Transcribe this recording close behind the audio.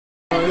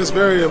it's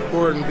very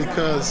important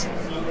because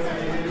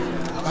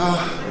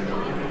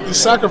you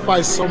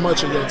sacrifice so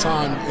much of your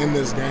time in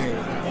this game.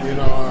 You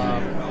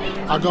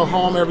know, I go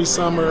home every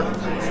summer.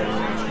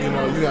 You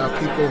know, you have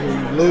people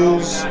who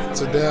lose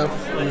to death.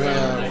 You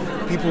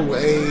have people who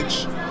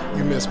age.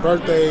 You miss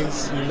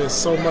birthdays. You miss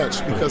so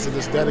much because of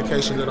this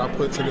dedication that I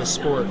put to this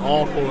sport,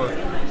 all for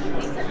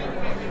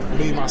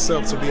me,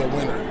 myself, to be a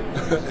winner.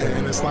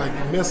 And it's like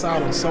you miss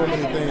out on so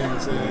many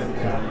things.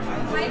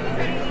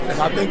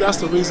 And I think that's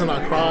the reason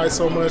I cried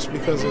so much,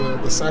 because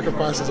of the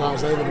sacrifices I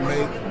was able to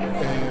make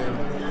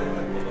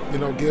and, you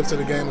know, give to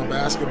the game of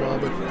basketball.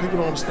 But people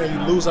don't understand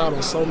you lose out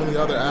on so many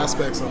other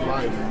aspects of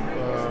life.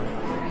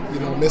 You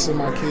know, missing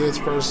my kids'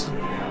 first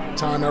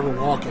time ever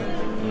walking,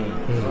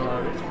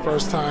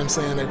 first time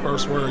saying their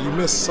first word. You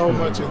miss so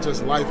much in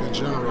just life in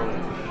general.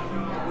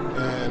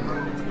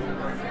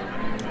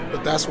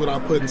 But that's what I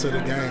put into the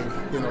game.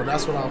 You know,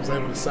 that's what I was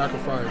able to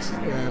sacrifice.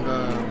 And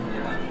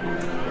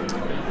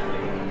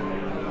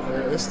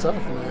it's tough,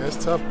 man. It's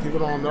tough. People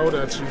don't know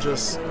that you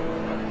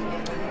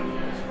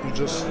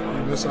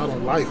miss out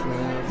on life,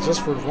 man.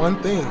 Just for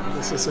one thing.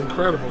 It's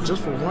incredible.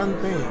 Just for one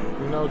thing.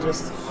 You know,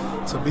 just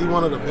to be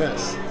one of the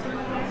best.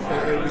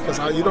 Because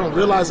you don't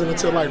realize it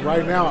until, like,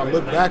 right now I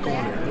look back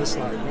on it. It's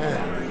like, man,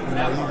 you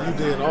know, you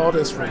did all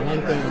this for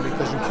one thing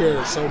because you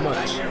cared so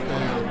much.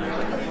 And,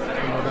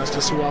 you know, that's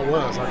just who I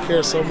was. I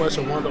cared so much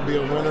and wanted to be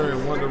a winner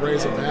and wanted to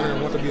raise a banner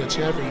and wanted to be a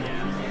champion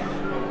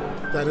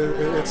that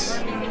it's,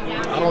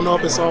 I don't know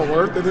if it's all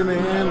worth it in the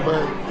end, but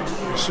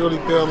I surely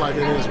feel like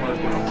it is worth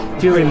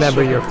it. Do you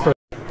remember your first?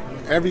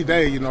 Every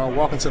day, you know, I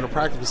walk into the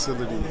practice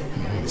facility,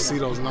 you see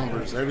those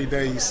numbers. Every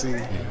day you see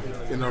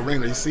in the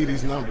arena, you see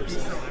these numbers.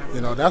 You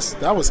know,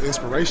 that was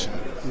inspiration.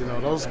 You know,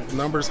 those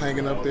numbers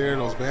hanging up there,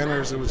 those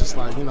banners, it was just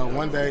like, you know,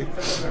 one day,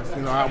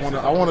 you know, I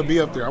want to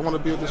be up there. I want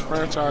to be with this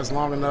franchise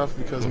long enough,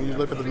 because when you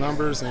look at the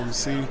numbers and you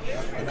see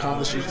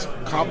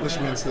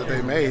accomplishments that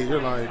they made,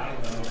 you're like,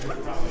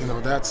 you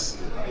know, that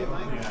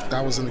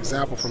was an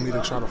example for me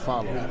to try to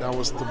follow. That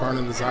was the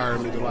burning desire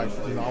in me to, like,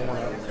 you know, I want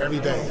to every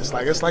day. It's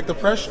like the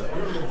pressure.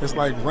 It's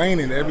like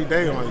raining every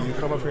day on you. You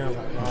come up here and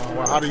like, oh,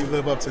 well, how do you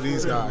live up to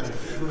these guys?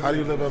 How do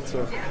you live up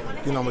to,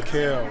 you know,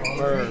 McHale,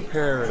 Bird,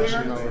 Parrish,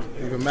 you know,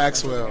 even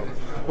Maxwell?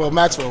 Well,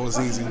 Maxwell was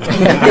easy. No,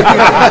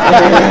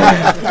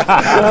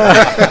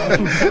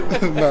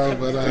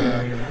 but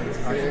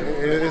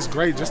it's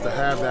great just to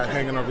have that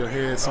hanging over your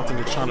head, something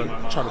to try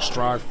to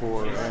strive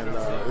for, and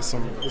it's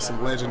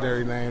some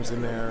legendary names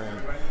in there,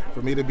 and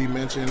for me to be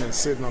mentioned and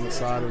sitting on the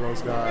side of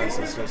those guys,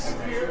 it's just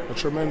a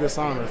tremendous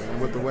honor. And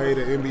with the way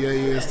the NBA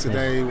is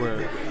today,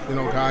 where, you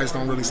know, guys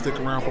don't really stick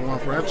around for one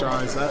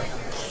franchise,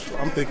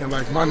 I'm thinking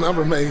like my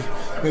number may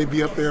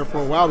be up there for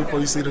a while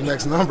before you see the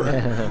next number.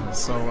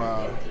 So,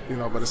 you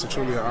know, but it's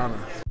truly an honor.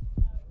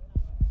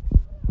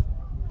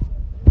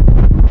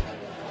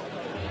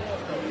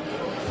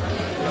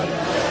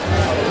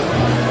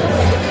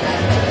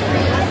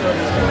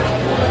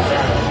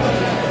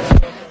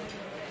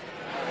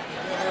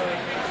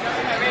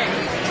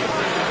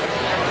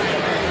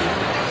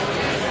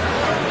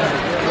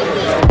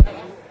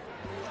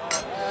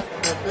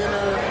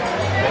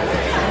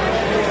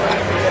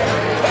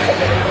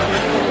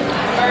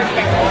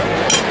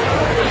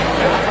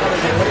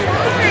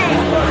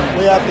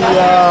 We have the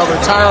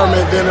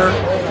retirement dinner.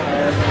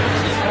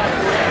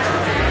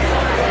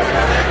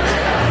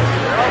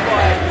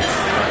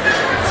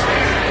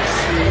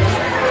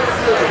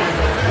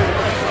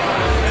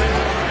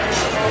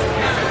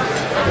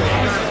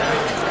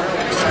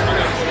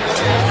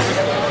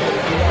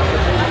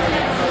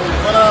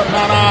 What up,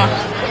 Nana?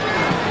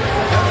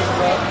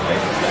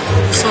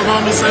 What's up,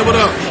 homie? Say what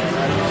up.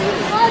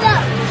 Hold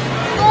up.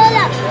 Hold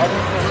up.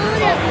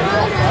 Hold up.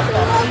 Hold up.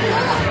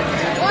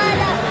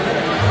 Hold up.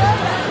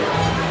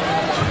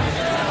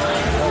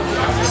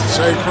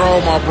 J. Crow,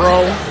 my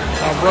bros,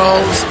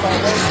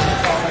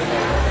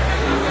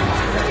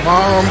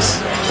 moms.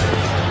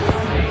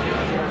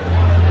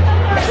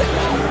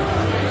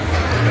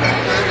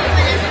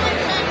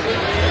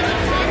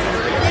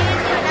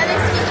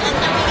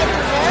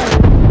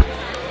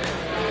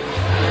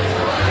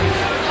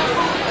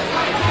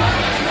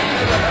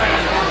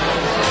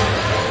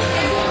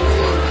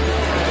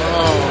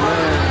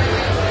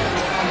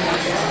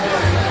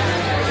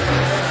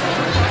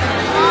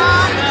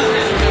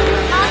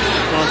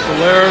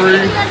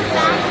 Larry.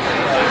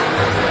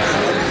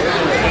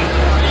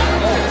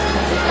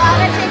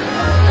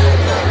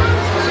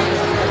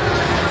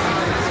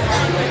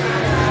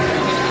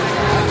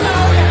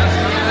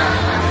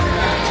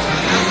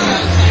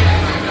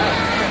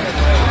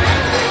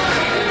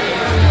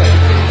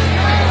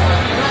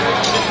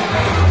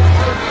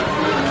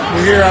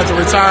 We're here at the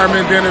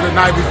retirement dinner the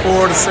night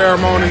before the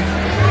ceremony.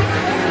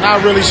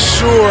 Not really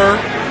sure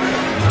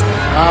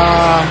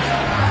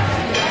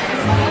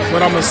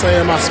what I'm gonna say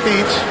in my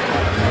speech.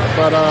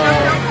 But, no,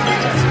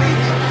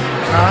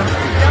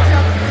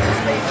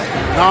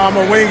 I'm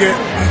gonna wing it.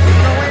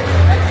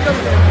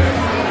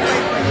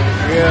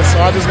 Yeah,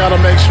 so I just gotta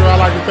make sure. I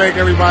like to thank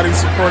everybody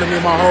supporting me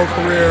my whole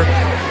career.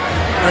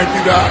 Thank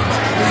you, guys.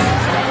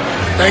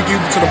 Thank you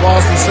to the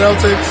Boston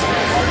Celtics.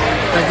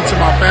 Thank you to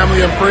my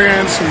family and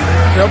friends who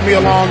helped me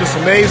along this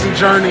amazing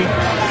journey.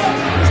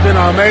 It's been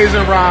an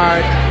amazing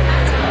ride.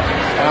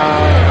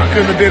 I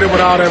couldn't have did it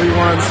without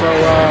everyone, so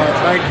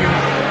thank you.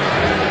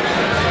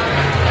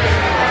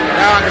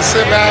 Now I can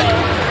sit back,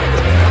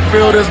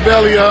 fill this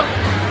belly up.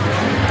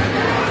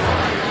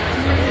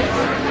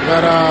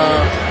 But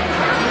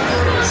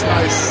it's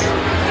nice.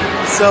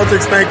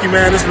 Celtics, thank you,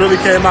 man. This really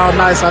came out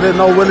nice. I didn't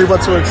know really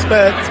what to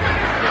expect.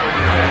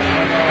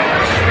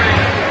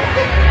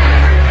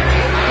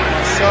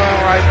 My son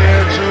right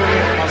there,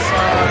 Julie. My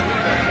son.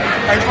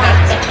 Hey,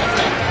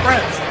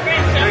 Prince.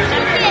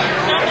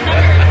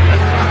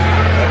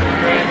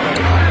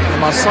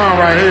 And my son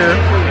right here,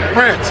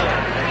 Prince.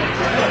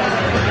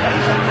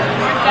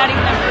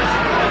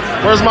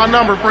 Where's my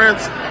number,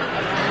 Prince?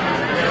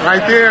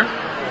 Right there.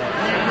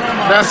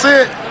 That's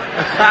it.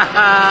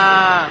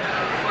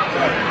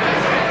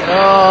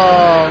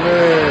 Oh,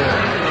 man.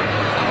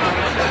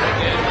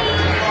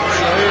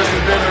 So here's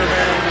the dinner,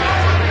 man.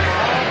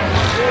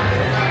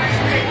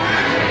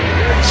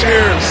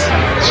 Cheers.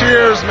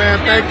 Cheers, man.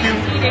 Thank you.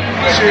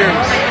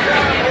 Cheers.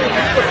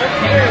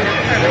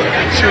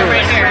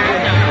 Cheers.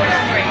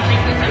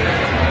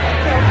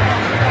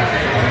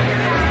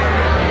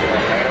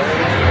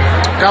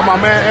 Got my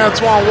man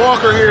Antoine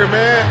Walker here,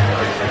 man.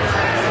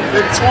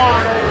 Big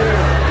Twan over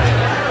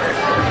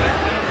here.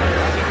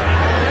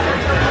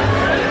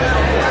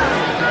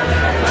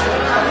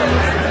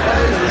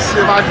 See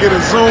if I can get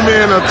a zoom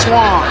in of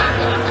Twan.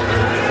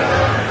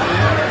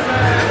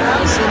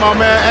 Let's see my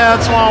man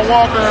Antoine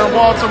Walker and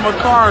Walter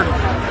McCarty.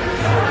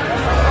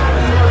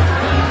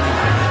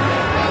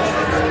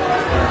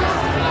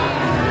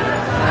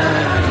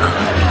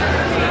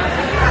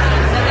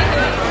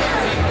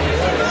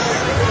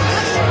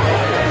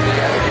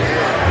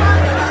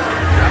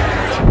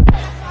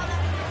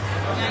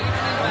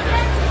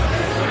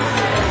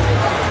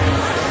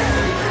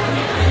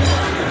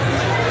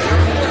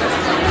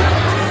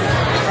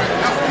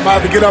 I'm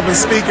about to get up and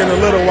speak in a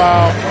little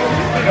while.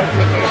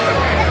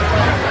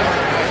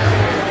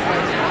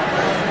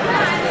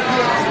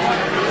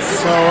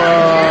 So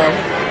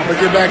I'm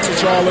gonna get back to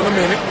y'all in a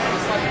minute.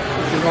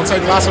 We're gonna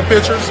take lots of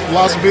pictures,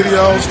 lots of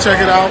videos, check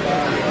it out.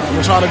 I'm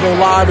gonna try to go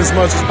live as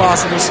much as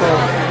possible. So,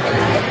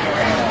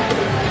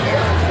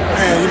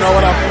 man, you know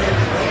what?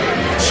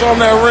 Show them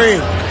that ring,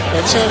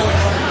 that chain.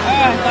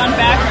 Oh, it's gone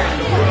backwards.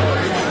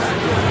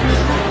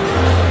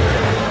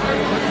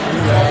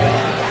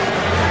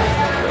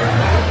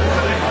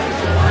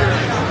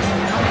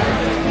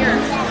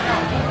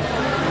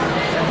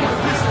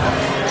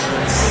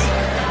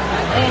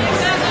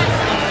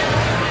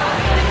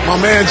 My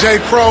man J.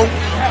 Crow.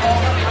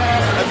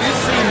 Have you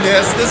seen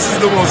this? This is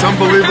the most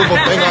unbelievable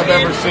thing I've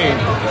ever seen.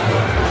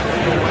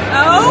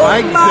 Oh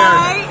Mike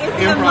my! Zarek, Is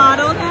he a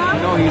model now?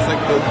 No, he's like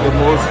the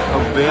most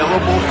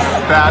available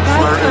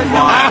bachelor in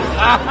life.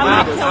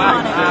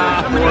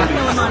 I'm gonna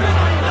kill him on it.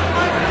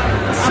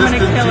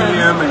 Assistant kill him.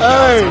 GM and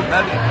Hey.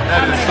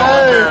 that is so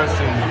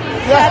embarrassing.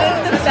 That is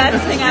the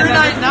best thing I've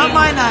ever seen. Not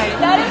my night.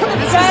 That is the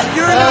best.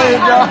 Your Hey,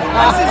 night. bro.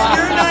 This is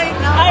your night.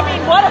 I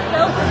mean, what a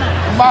filter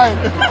night. Mike.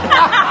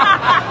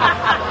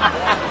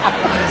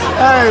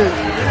 Hey,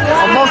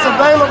 most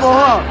available,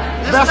 huh?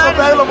 Best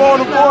available on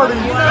the 40.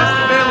 Best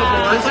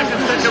available. It's like a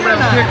second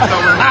round pick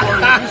though.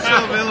 You're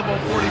still available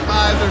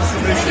 45. There's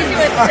some You issues.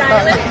 a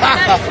stylist?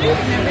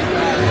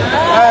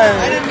 Hey,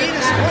 I didn't need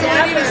a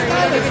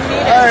stylist.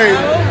 hey,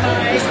 Oh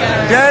my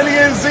God. Danny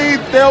and Z,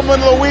 Thelma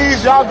and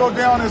Louise, y'all go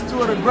down as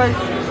two of the great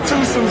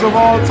twosomes of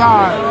all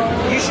time.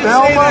 You should say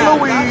Thelma that. and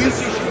Louise,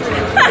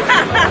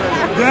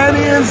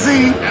 Danny and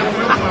Z.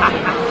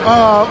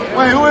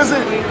 Wait, who is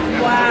it?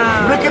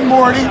 Wow. Rick and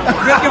Morty.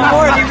 Rick and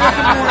Morty.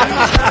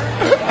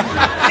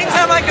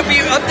 Anytime I could be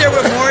up there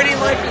with Morty,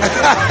 like,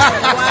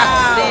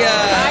 wow.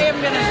 I am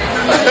gonna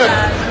remember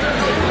that.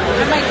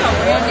 I might tell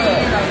Randy,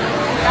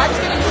 that's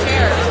getting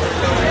shared.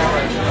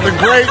 The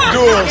great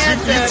duos.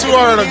 You two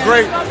are the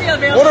great.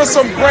 What are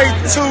some great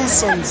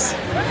twosomes?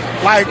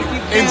 Like,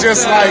 in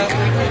just like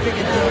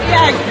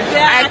Yeah, exactly.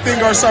 acting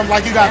or something.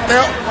 Like you got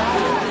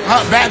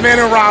Batman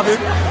and Robin,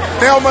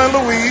 Thelma and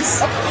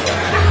Louise.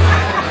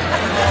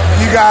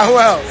 You got who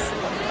else?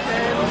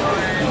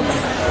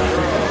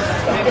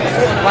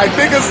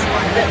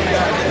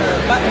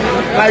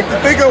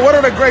 Think of what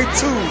are the great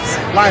twos?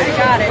 Like, I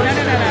got it. No,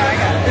 I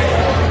got it.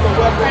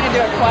 I'm trying to do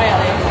it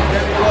quietly.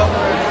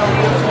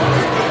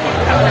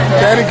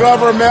 Danny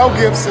Glover, Mel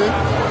Gibson,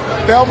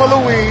 Thelma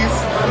Louise.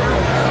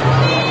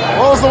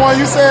 What was the one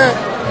you said?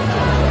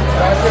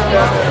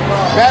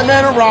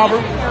 Batman and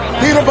Robert,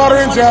 peanut butter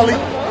and jelly.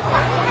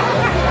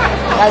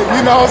 Like,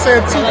 you know what I'm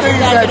saying? Two things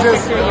that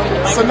just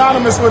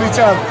synonymous with each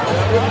other.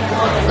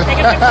 Take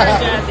a picture,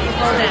 Jesse.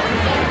 Hold it.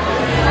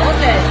 Hold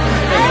it.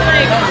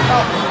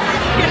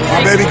 It's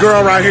My baby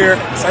girl right here.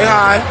 Say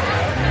hi.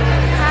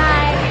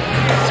 Hi.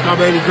 It's my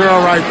baby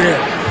girl right there.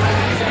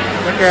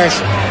 Look at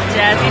her.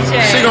 Jazzy J.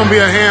 She gonna be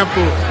a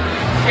handful.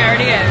 She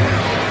already is.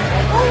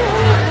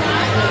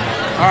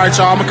 All right,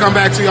 y'all. I'm gonna come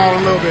back to y'all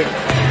in a little bit.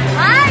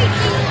 Hi.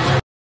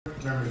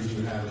 Memories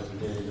you have as a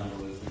kid.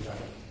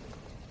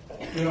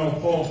 You know,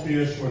 Paul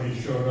Pierce, when he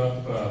showed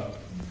up, was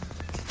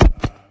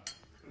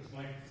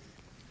like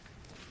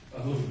a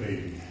little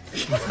baby.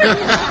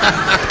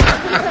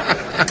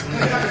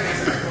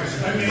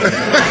 I mean, he was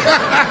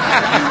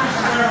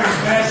wearing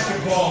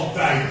basketball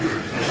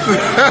diapers.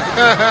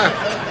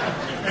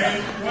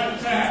 And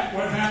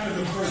what happened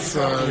the first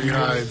couple of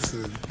years,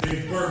 they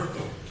birthed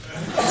him.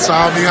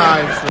 Tommy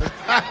Hines.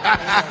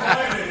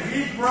 Why did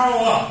he grow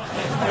up?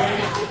 Okay?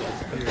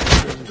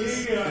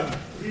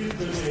 He's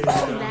been a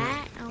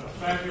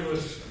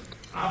fabulous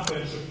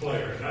offensive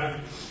player. And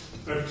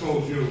I've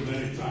told you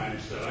many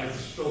times that I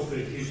still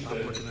think he's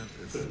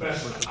the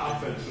best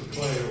offensive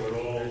player with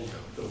all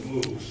the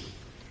moves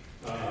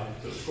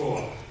to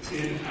score.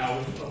 In,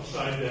 out,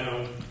 upside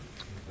down.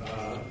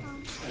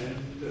 And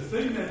the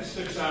thing that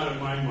sticks out in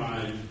my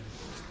mind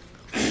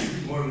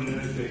more than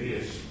anything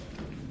is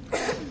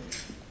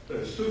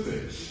there's two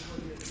things.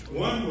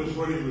 One was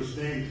when he was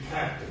named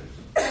captain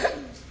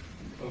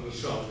of the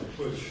Celtics,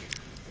 which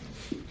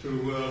to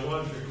a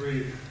large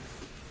degree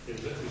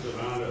is an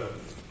honor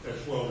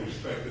that's well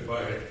respected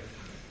by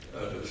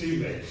the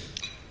teammates.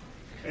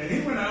 And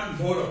he went out and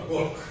bought a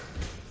book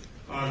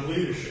on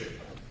leadership.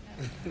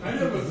 I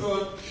never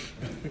thought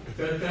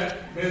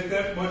that meant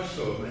that much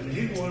to him, and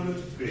he wanted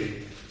to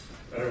be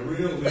a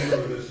real leader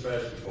of this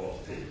basketball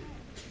team.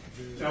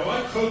 Now,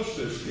 I coached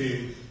this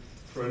team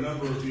for a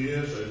number of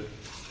years and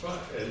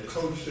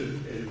coached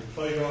in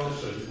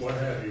playoffs and what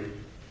have you.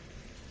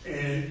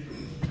 And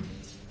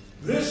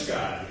this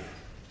guy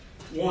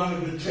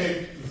wanted to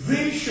take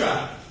the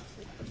shot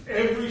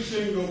every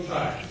single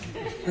time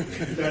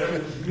that it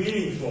was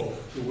meaningful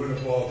to win a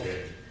ball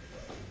game.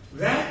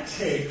 That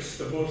takes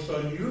the most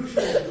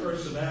unusual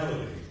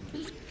personality,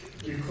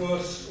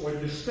 because when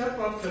you step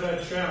up to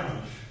that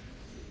challenge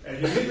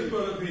and you're either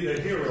going to be the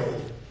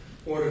hero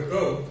or the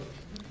GOAT,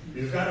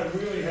 you've got to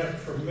really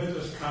have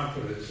tremendous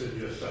confidence in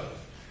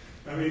yourself.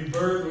 I mean,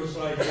 Bird was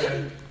like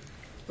that.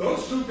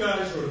 Those two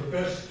guys were the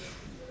best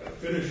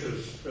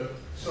finishers that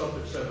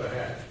Celtics ever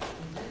had.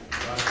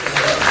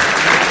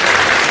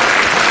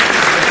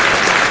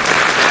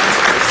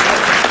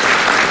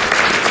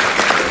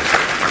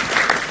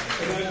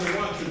 And I've been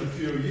watching a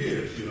few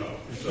years, you know.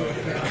 So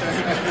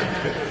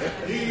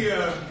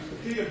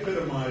he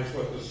epitomized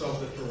what the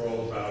Celtics were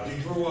all about. He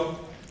grew up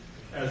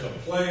as a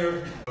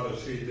player,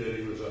 as he did.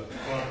 He was a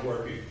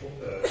hard-working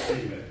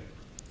teammate.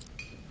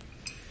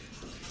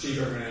 Chief,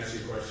 I'm going to ask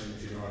you a question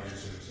if you don't want to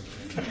answer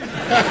something.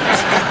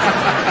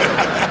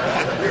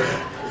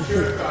 What's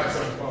your thoughts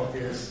on Paul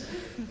Pierce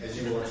as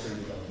you watch him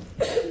develop?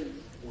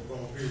 Well,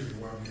 Paul Pierce is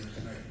why I'm here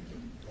tonight.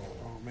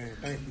 Oh, man,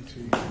 thank you,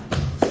 Chief.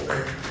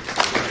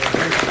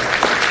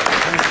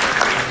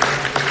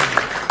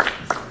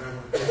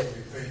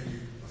 Thank you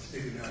for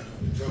sticking out on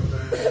the tough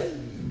times,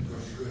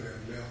 because you could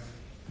have left.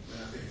 And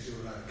I think it showed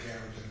a lot of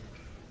character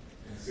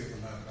and said a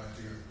lot about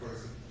you as a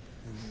person.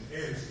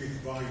 And it speaks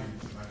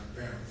volumes about your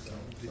parents, so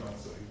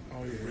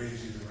it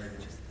raised you the right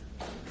way.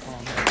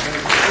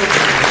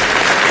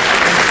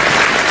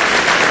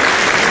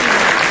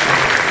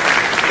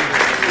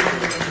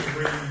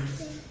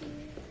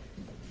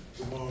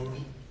 Tomorrow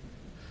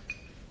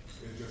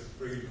is just a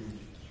prelude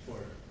for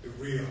the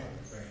real Hall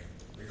of Fame,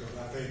 because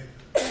I think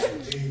the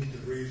team to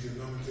raise your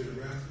number to the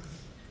rafters,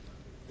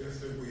 that's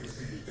their way of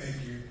saying thank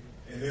you,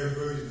 and their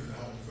version of the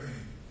Hall of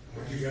Fame.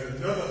 But you got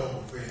another Hall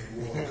of Fame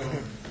award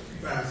coming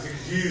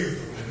 5-6 years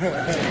from now.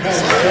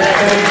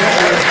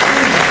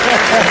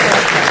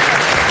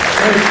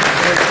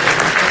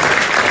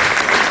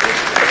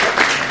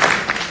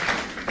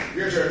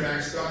 Your turn,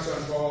 Max. Thoughts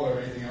on Paul or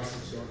anything else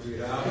that's going through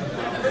your head?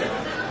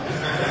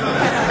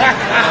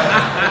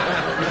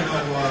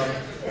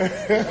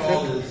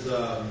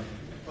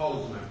 Paul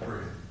is my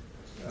friend.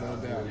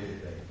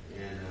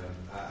 And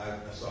I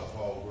saw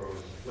Paul grow as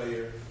a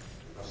player.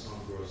 I saw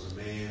him grow as a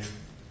man.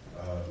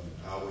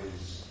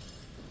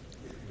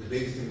 The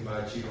biggest thing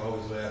about Chief, I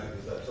always laugh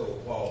because I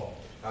told Paul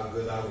how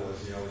good I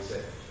was. He always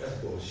said, "That's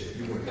bullshit.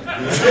 You weren't." No, I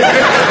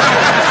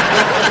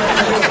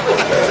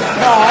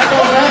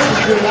know that's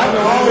good. I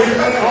know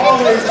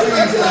always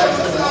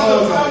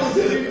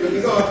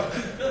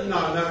no,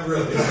 not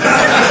really.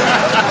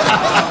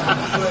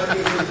 But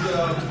it was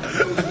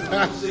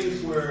those things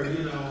where,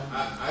 you know,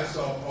 I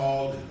saw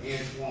Paul and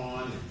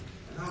Antoine,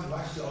 and I've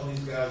watched all these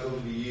guys over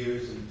the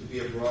years, and to be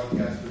a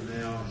broadcaster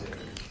now, and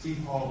see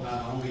Paul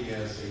not only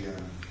as a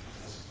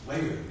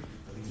player,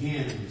 but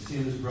again,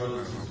 seeing his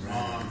brothers, his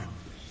mom,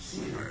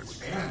 seeing his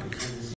family, and his